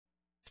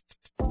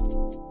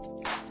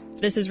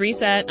This is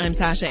Reset. I'm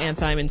Sasha Ann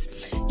Simons.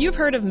 You've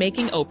heard of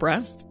making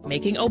Oprah,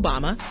 making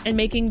Obama, and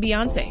making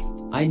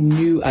Beyonce. I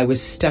knew I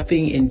was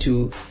stepping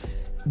into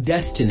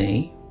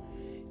destiny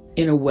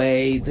in a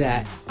way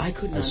that I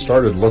could not. I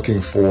started looking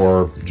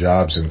for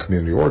jobs in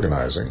community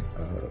organizing.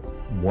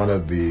 One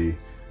of the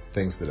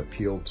things that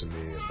appealed to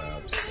me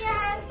about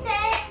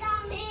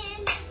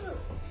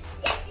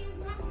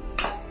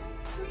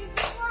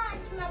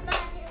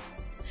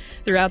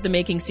Throughout the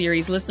Making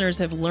series, listeners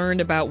have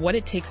learned about what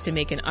it takes to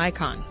make an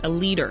icon, a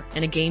leader,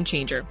 and a game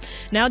changer.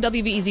 Now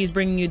WBEZ is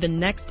bringing you the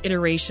next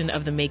iteration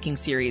of the Making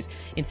series.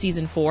 In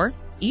season 4,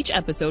 each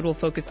episode will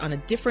focus on a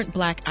different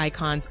Black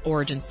icon's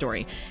origin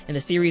story, and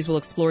the series will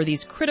explore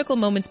these critical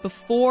moments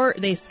before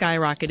they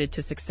skyrocketed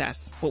to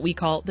success, what we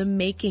call the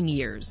making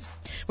years.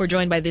 We're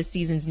joined by this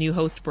season's new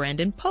host,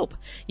 Brandon Pope.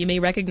 You may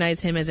recognize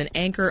him as an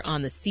anchor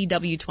on the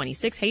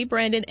CW26. Hey,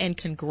 Brandon, and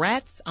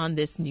congrats on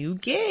this new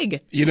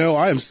gig. You know,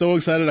 I am so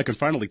excited I can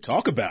finally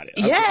talk about it.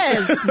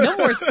 Yes, no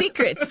more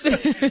secrets.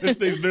 This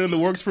thing's been in the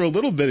works for a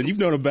little bit, and you've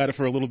known about it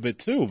for a little bit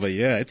too. But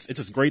yeah, it's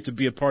just great to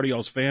be a part of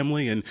y'all's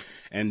family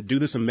and do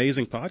this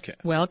amazing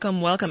podcast. Welcome,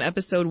 welcome.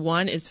 Episode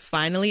 1 is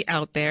finally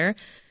out there.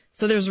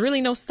 So there's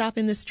really no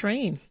stopping this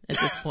train at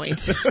this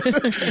point.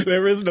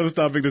 There is no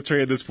stopping the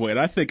train at this point.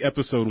 I think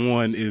episode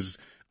 1 is,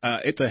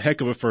 it's a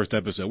heck of a first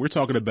episode. We're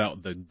talking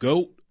about the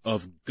GOAT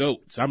of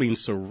GOATs. I mean,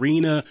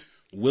 Serena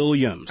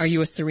Williams. Are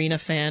you a Serena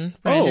fan,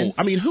 Brandon? Oh,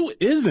 I mean, who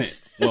isn't?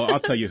 Well, I'll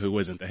tell you who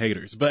isn't, the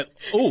haters. But,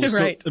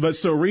 right. But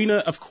Serena,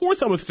 of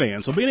course I'm a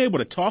fan. So being able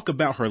to talk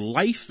about her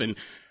life and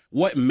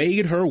what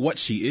made her what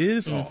she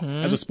is,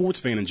 as a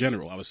sports fan in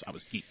general, I was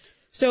geeked.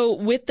 So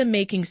with the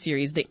Making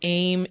series, the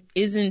aim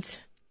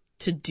isn't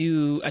to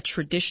do a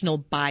traditional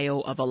bio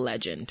of a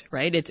legend,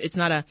 right? It's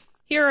not a,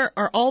 here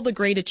are all the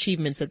great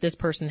achievements that this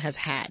person has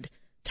had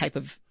type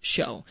of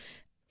show.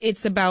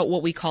 It's about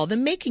what we call the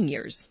making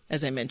years,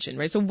 as I mentioned,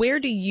 right? So where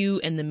do you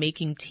and the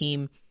Making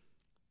team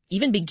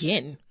even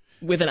begin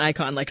with an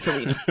icon like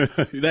Serena?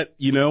 That,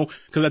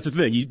 because that's the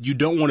thing. You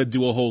don't want to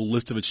do a whole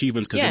list of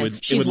achievements because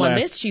she's won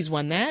this, she's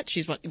won that,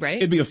 she's won, right?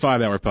 It'd be a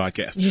 5-hour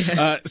podcast.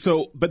 Yeah.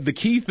 But the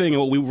key thing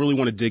and what we really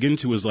want to dig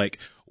into is like,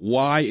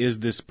 why is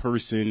this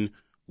person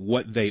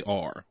what they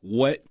are?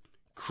 What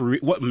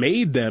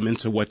made them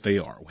into what they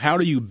are? How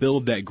do you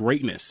build that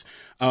greatness?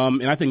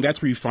 And I think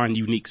that's where you find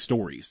unique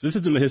stories. This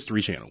isn't the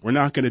History Channel. We're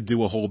not going to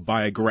do a whole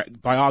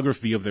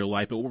biography of their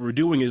life, but what we're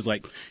doing is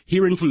like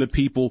hearing from the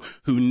people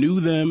who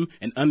knew them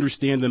and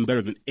understand them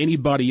better than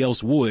anybody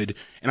else would.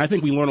 And I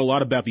think we learn a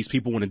lot about these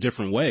people in a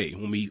different way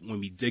when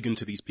we dig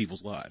into these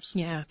people's lives.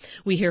 Yeah.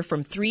 We hear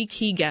from 3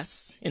 key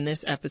guests in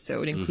this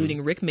episode,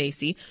 including Rick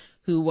Macy,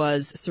 who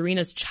was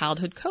Serena's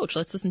childhood coach.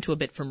 Let's listen to a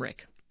bit from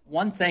Rick.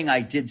 One thing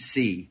I did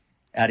see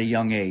at a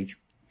young age,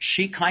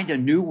 she kind of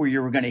knew where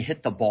you were going to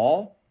hit the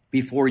ball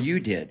before you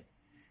did.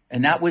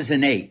 And that was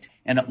innate.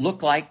 And it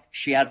looked like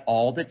she had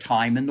all the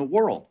time in the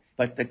world.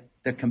 But the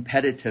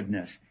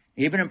competitiveness,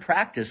 even in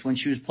practice, when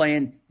she was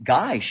playing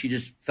guys, she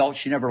just felt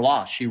she never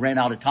lost. She ran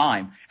out of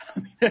time. I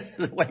mean, this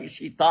is the way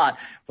she thought.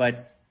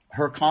 But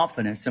her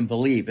confidence and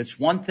belief, it's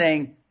one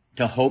thing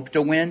to hope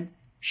to win.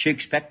 She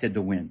expected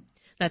to win.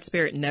 That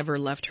spirit never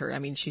left her. I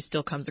mean, she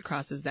still comes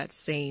across as that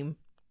same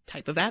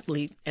type of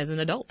athlete as an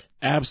adult.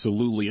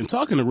 Absolutely. And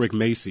talking to Rick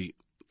Macy,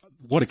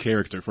 what a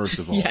character, first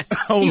of all. Yes.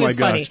 Oh my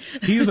gosh.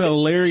 He's a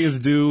hilarious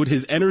dude.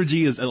 His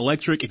energy is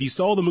electric. If you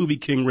saw the movie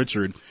King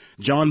Richard,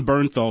 John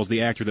Bernthal's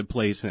the actor that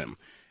plays him.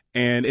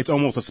 And it's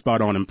almost a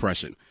spot on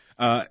impression.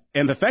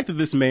 And the fact that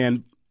this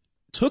man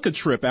took a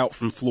trip out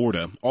from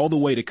Florida all the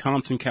way to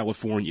Compton,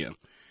 California,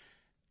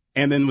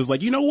 and then was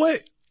like, you know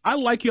what? I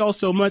like y'all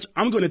so much.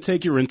 I'm going to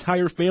take your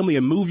entire family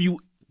and move you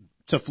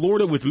to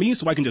Florida with me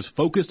so I can just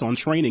focus on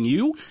training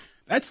you.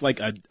 That's like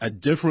a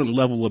different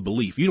level of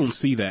belief. You don't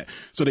see that.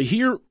 So to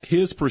hear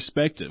his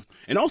perspective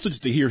and also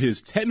just to hear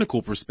his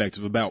technical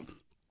perspective about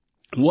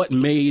what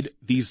made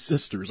these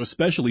sisters,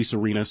 especially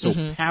Serena,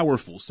 so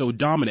powerful, so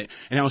dominant,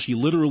 and how she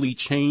literally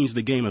changed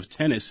the game of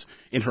tennis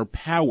in her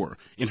power,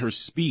 in her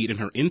speed, in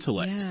her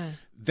intellect. Yeah.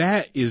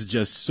 That is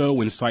just so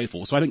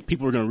insightful. So I think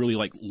people are going to really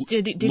like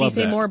Did he love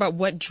say that. more about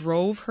what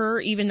drove her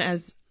even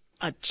as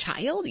a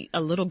child, a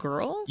little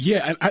girl?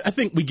 Yeah, I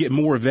think we get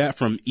more of that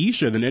from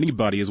Isha than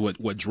anybody is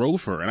what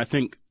drove her. And I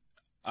think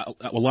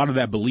a lot of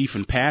that belief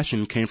and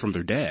passion came from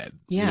their dad.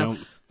 Yeah. You know?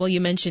 Well, you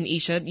mentioned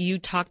Isha. You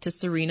talked to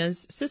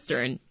Serena's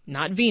sister, and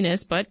not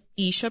Venus, but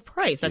Isha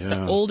Price. That's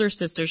the older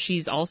sister.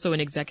 She's also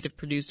an executive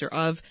producer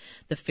of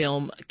the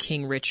film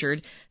King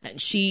Richard. And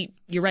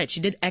you're right, she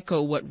did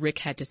echo what Rick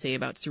had to say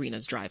about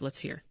Serena's drive. Let's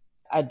hear.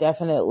 I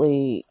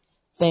definitely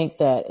think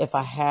that if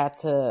I had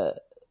to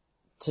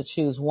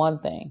choose one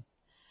thing,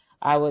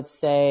 I would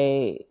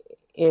say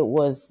it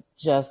was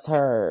just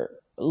her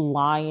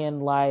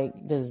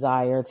lion-like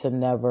desire to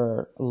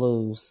never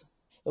lose.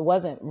 It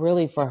wasn't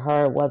really for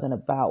her. It wasn't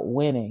about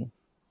winning.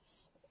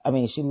 I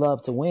mean, she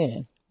loved to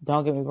win.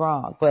 Don't get me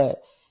wrong.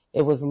 But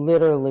it was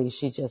literally,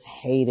 she just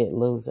hated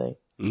losing.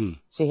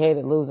 She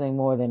hated losing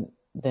more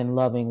than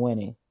loving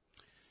winning.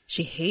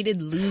 She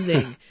hated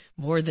losing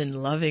more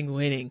than loving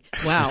winning.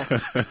 Wow.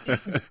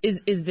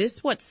 Is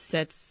this what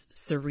sets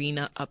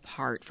Serena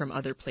apart from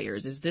other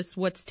players? Is this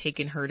what's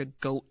taken her to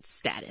GOAT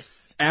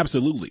status?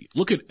 Absolutely.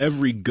 Look at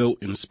every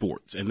GOAT in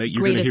sports. And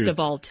you're Greatest of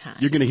all time.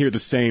 You're going to hear the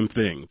same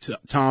thing.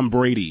 Tom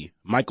Brady,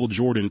 Michael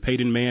Jordan,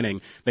 Peyton Manning,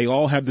 they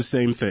all have the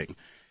same thing.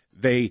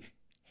 They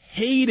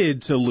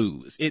hated to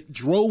lose. It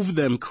drove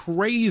them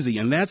crazy.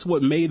 And that's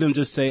what made them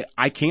just say,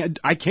 I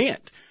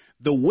can't.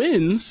 The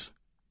wins,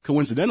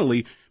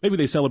 coincidentally, maybe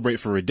they celebrate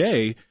for a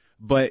day,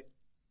 but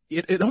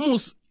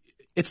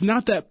it's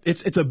not that,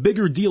 it's a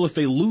bigger deal if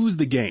they lose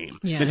the game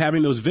than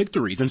having those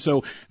victories. And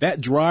so that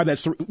drive,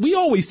 we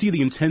always see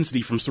the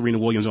intensity from Serena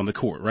Williams on the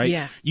court, right?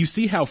 Yeah. You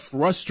see how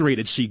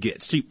frustrated she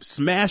gets. She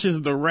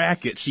smashes the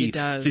racket. She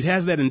does. She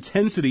has that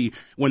intensity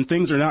when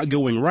things are not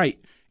going right.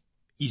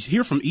 You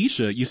hear from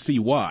Isha, you see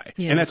why.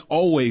 Yeah. And that's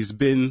always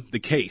been the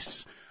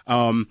case.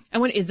 And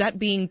is that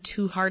being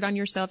too hard on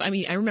yourself? I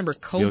mean, I remember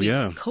Kobe.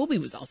 Yeah. Kobe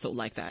was also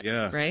like that,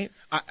 right?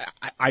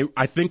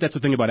 I think that's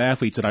the thing about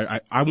athletes that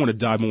I want to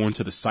dive more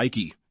into the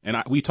psyche.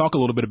 And we talk a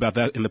little bit about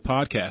that in the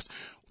podcast.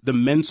 The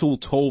mental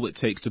toll it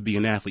takes to be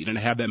an athlete and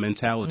to have that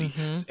mentality.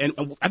 Mm-hmm.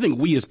 And I think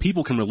we as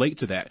people can relate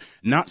to that.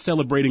 Not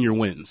celebrating your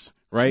wins,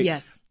 right?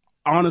 Yes.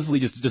 Honestly,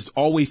 just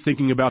always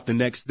thinking about the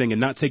next thing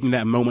and not taking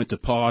that moment to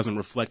pause and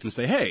reflect and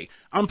say, hey,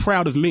 I'm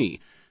proud of me.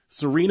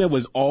 Serena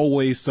was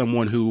always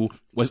someone who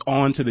was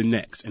on to the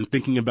next and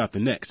thinking about the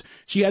next.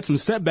 She had some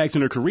setbacks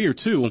in her career,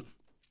 too,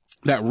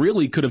 that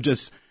really could have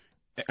just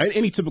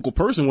any typical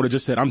person would have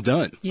just said, I'm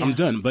done. Yeah. I'm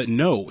done. But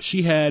no,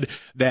 she had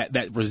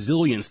that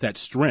resilience, that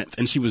strength,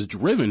 and she was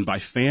driven by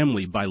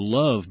family, by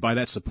love, by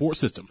that support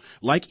system,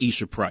 like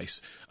Isha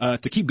Price,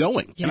 to keep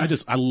going. Yeah.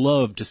 And I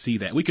love to see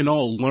that. We can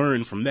all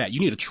learn from that. You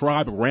need a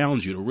tribe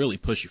around you to really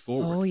push you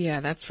forward. Oh, yeah,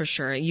 that's for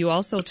sure. You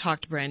also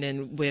talked,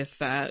 Brandon,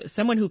 with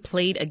someone who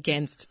played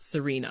against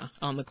Serena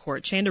on the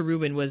court. Chanda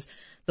Rubin was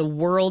the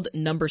world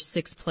number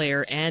 6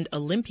 player and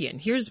Olympian.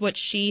 Here's what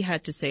she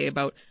had to say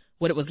about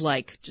what it was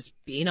like just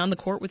being on the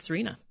court with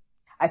Serena.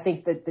 I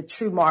think that the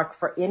true mark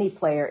for any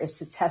player is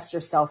to test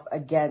yourself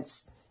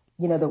against,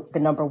 the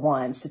number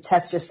ones, to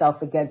test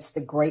yourself against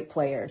the great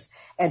players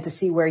and to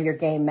see where your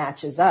game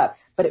matches up.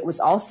 But it was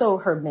also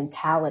her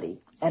mentality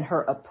and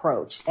her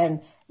approach.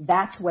 And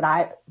that's what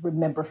I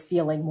remember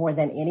feeling more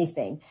than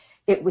anything.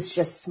 It was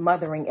just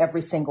smothering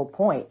every single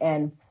point.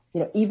 And,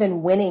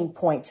 even winning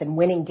points and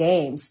winning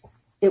games,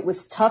 it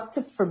was tough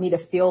for me to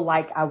feel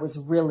like I was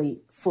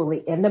really fully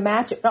in the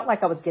match. It felt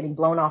like I was getting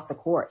blown off the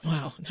court.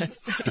 Wow,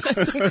 that's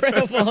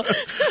incredible.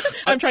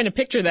 I'm trying to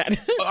picture that.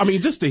 I mean,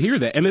 just to hear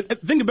that. And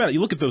think about it. You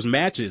look at those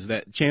matches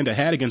that Chanda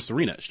had against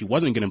Serena. She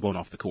wasn't getting blown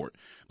off the court.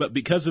 But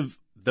because of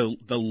the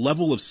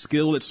level of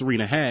skill that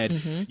Serena had,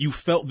 mm-hmm. you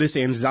felt this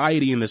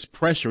anxiety and this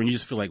pressure, and you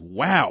just feel like,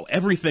 wow,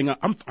 everything,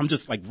 I'm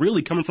just like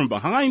really coming from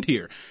behind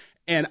here.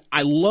 And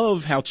I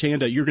love how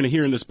Chanda, you're going to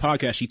hear in this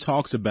podcast, she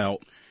talks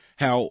about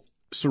how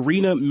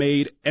Serena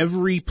made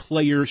every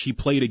player she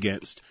played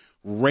against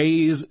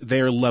raise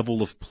their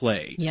level of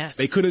play. Yes.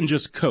 They couldn't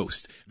just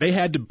coast. They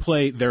had to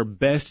play their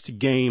best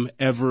game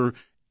ever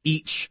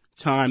each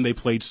time they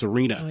played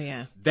Serena. Oh,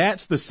 yeah.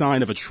 That's the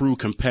sign of a true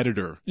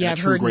competitor. Yeah, I've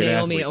heard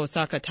Naomi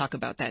Osaka talk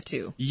about that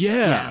too.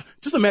 Yeah.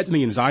 Just imagine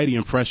the anxiety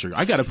and pressure.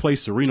 I got to play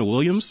Serena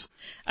Williams.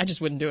 I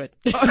just wouldn't do it.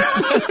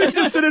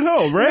 Just sit at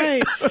home,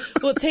 right?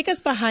 Well, take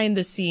us behind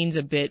the scenes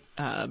a bit,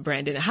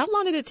 Brandon. How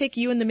long did it take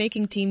you and the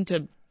making team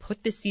to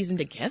put this season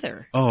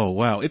together? Oh,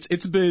 wow.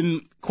 It's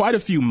been quite a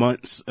few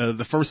months.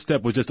 The first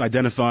step was just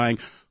identifying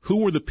who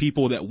were the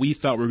people that we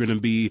thought were going to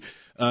be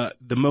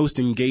the most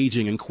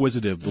engaging,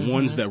 inquisitive, the mm-hmm.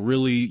 ones that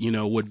really,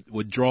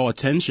 would draw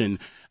attention.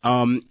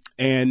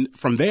 And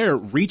from there,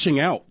 reaching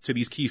out to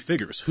these key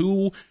figures,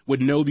 who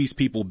would know these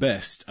people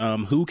best,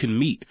 who can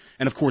meet.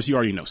 And of course, you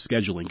already know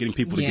scheduling, getting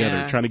people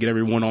together, trying to get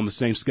everyone on the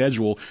same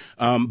schedule.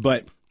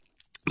 But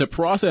the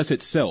process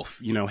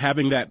itself,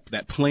 having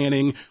that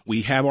planning,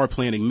 we have our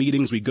planning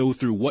meetings. We go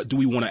through what do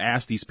we want to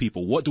ask these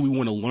people? What do we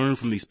want to learn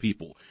from these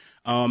people?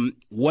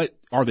 What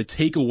are the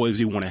takeaways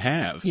we want to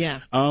have? Yeah.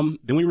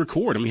 Then we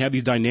record and we have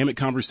these dynamic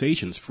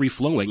conversations, free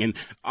flowing. And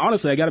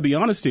honestly, I got to be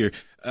honest here.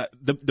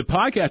 The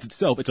podcast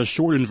itself, it's a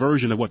shortened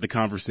version of what the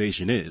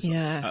conversation is.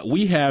 Yeah.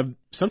 We have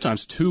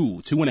sometimes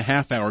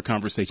 2.5 hour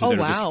conversations that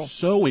are just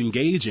so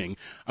engaging.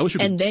 I wish we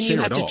could share it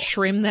all. And then you have to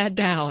trim that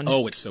down.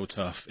 Oh, it's so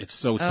tough. It's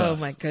so tough.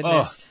 Oh my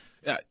goodness.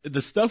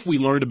 The stuff we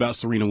learned about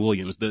Serena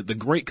Williams, the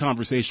great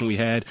conversation we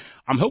had,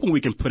 I'm hoping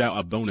we can put out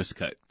a bonus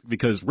cut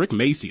because Rick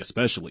Macy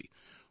especially.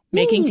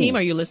 Making team,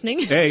 are you listening?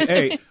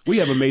 Hey, we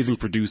have amazing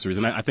producers,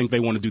 and I think they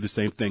want to do the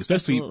same thing,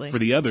 especially Absolutely. For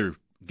the other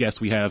guests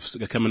we have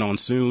coming on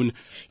soon.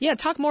 Yeah,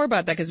 talk more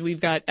about that because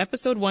we've got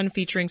episode 1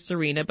 featuring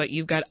Serena, but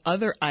you've got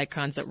other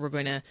icons that we're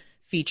going to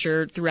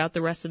feature throughout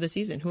the rest of the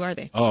season. Who are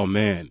they? Oh,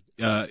 man.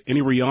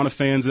 Any Rihanna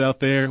fans out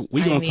there?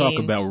 We're going to talk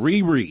about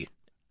Riri.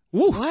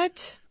 Woo.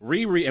 What?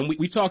 Riri, and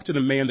we talked to the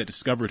man that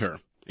discovered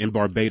her in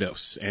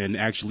Barbados and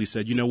actually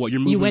said, you know what, you're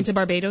moving. You went to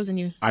Barbados and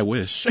you? I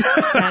wish.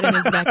 Sat in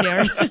his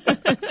backyard.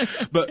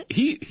 But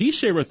he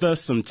shared with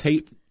us some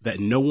tape that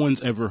no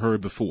one's ever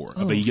heard before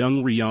of a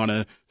young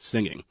Rihanna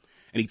singing.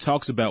 And he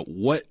talks about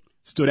what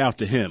stood out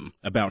to him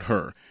about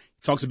her.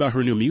 He talks about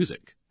her new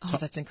music. Oh,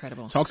 that's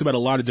incredible. Talks about a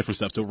lot of different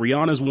stuff. So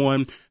Rihanna's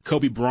one,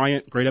 Kobe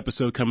Bryant, great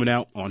episode coming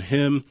out on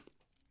him.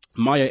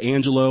 Maya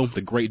Angelou,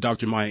 the great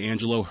Dr. Maya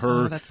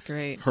Angelou, that's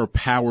great. Her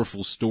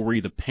powerful story,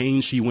 the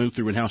pain she went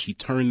through and how she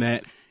turned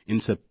that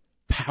into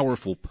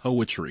powerful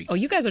poetry. Oh,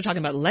 you guys are talking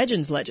about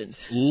legends.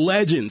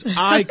 Legends,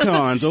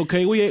 icons.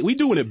 Okay, we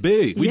doing it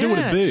big. We doing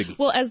it big.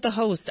 Well, as the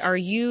host, are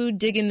you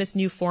digging this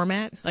new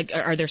format? Like,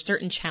 are there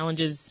certain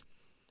challenges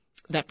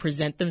that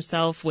present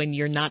themselves when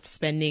you're not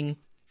spending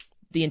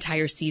the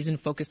entire season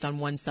focused on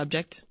one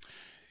subject?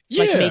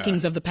 Yeah. Like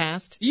Makings of the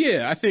Past?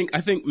 Yeah, I think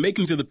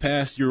Makings of the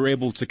Past, you're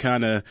able to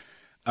kind of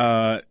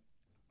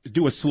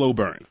do a slow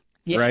burn,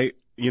 right?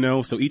 You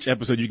know, so each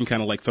episode you can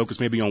kind of like focus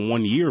maybe on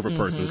 1 year of a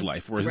person's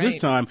life. Whereas this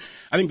time,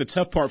 I think the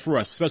tough part for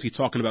us, especially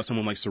talking about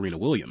someone like Serena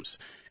Williams,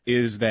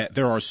 is that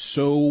there are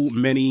so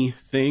many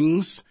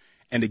things,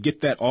 and to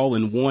get that all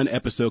in one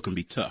episode can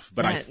be tough.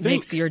 But I think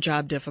makes your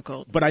job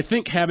difficult. But I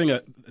think having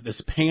this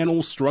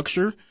panel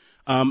structure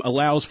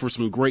allows for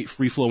some great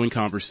free-flowing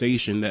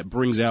conversation that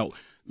brings out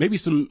maybe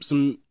some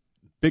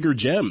bigger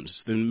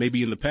gems than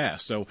maybe in the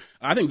past. So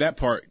I think that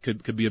part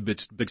could be a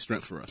big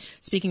strength for us.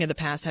 Speaking of the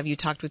past, have you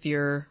talked with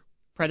your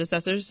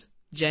predecessors,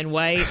 Jen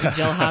White,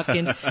 Jill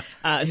Hopkins,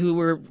 who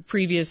were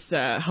previous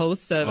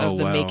hosts of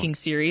the Making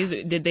series?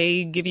 Did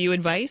they give you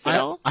advice at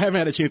all? I haven't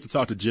had a chance to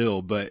talk to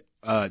Jill, but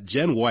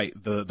Jen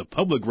White, the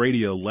public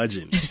radio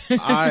legend,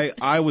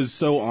 I was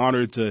so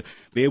honored to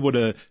be able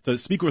to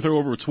speak with her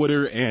over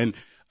Twitter, and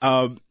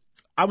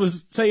I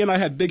was saying I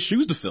had big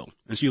shoes to fill.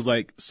 And she was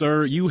like,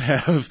 "Sir, you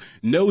have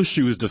no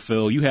shoes to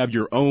fill. You have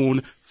your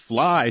own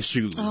fly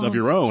shoes of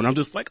your own." I'm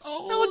just like,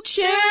 oh,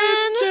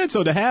 Jen.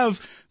 So to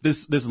have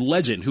this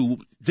legend who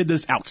did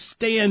this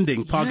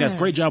outstanding podcast,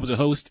 great job as a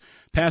host,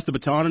 pass the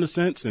baton in a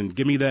sense and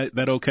give me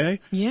that okay.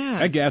 Yeah.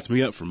 That gassed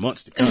me up for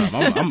months to come.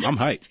 I'm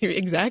hyped.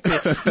 Exactly.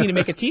 You need to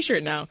make a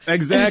t-shirt now.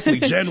 Exactly.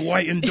 Jen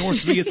White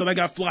endorsed me and said I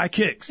got fly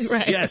kicks.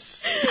 Right.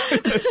 Yes.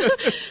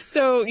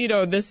 So,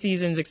 this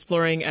season's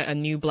exploring a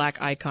new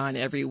Black icon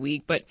every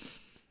week, but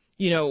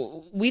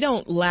we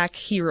don't lack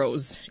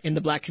heroes in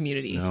the Black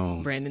community,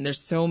 no. Brandon. There's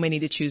so many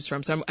to choose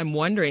from. So I'm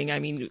wondering,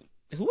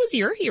 who was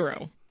your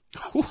hero?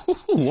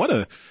 What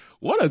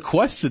a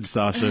question,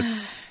 Sasha.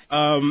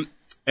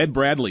 Ed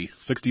Bradley,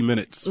 60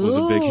 Minutes, was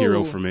a big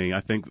hero for me.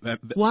 I think that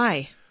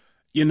Why?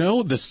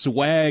 The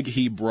swag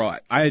he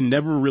brought. I had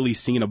never really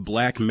seen a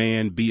Black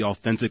man be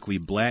authentically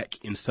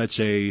Black in such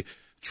a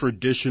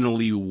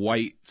traditionally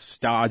white,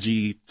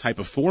 stodgy type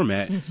of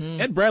format.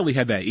 Mm-hmm. Ed Bradley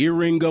had that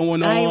earring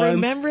going on. I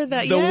remember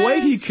that. The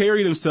way he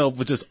carried himself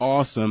was just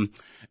awesome.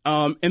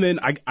 And then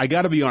I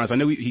got to be honest. I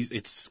know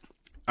it's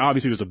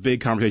obviously there's a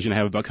big conversation to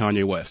have about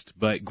Kanye West,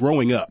 but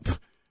growing up,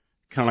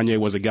 Kanye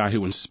was a guy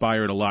who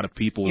inspired a lot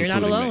You're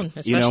not alone,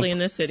 especially in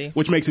this city.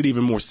 Which makes it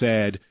even more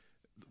sad.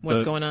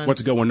 What's going on?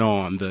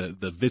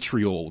 The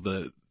vitriol,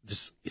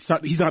 he's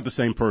not the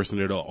same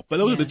person at all. But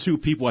those are the two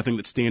people I think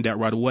that stand out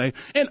right away.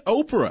 And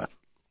Oprah.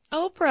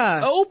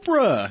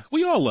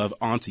 We all love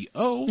Auntie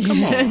O.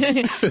 Come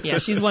on. Yeah,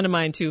 she's one of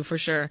mine too, for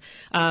sure.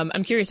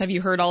 I'm curious, have you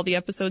heard all the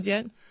episodes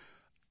yet?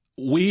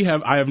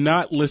 I have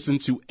not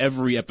listened to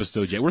every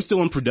episode yet. We're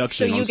still in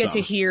production. So you get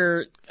to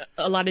hear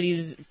a lot of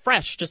these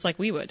fresh, just like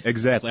we would.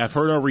 Exactly. I've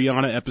heard our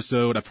Rihanna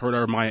episode. I've heard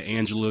our Maya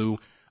Angelou.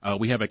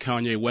 We have a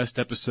Kanye West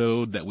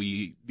episode that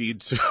we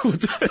need to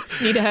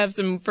have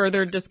some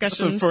further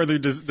discussions.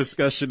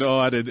 Discussion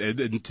on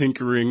and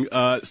tinkering.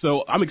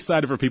 So I'm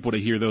excited for people to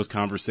hear those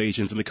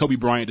conversations. And the Kobe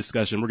Bryant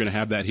discussion, we're going to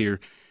have that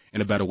here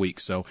in about a week.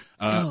 So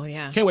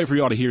can't wait for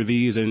y'all to hear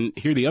these and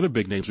hear the other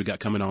big names we got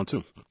coming on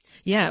too.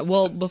 Yeah.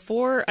 Well,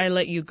 before I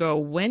let you go,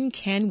 when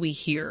can we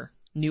hear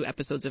new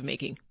episodes of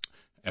Making?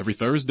 Every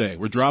Thursday.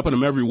 We're dropping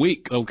them every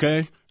week,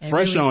 okay?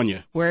 Fresh on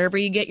you. Wherever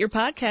you get your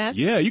podcasts.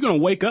 Yeah, you're going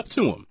to wake up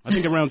to them. I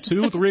think around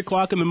 2, 3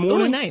 o'clock in the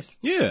morning. Oh, nice.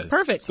 Yeah.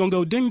 Perfect. It's going to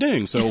go ding,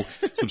 ding. So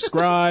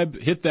subscribe,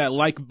 hit that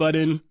like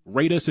button,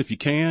 rate us if you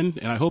can,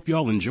 and I hope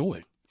y'all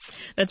enjoy.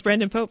 That's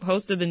Brandon Pope,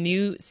 host of the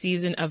new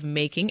season of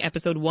Making.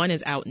 Episode 1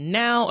 is out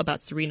now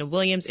about Serena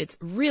Williams. It's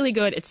really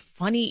good. It's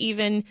funny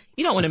even.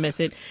 You don't want to miss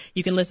it.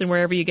 You can listen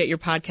wherever you get your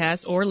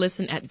podcasts or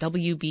listen at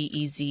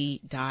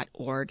WBEZ.org.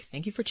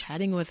 Thank you for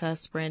chatting with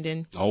us,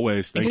 Brandon.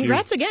 Always. Thank you.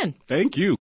 Congrats again. Thank you.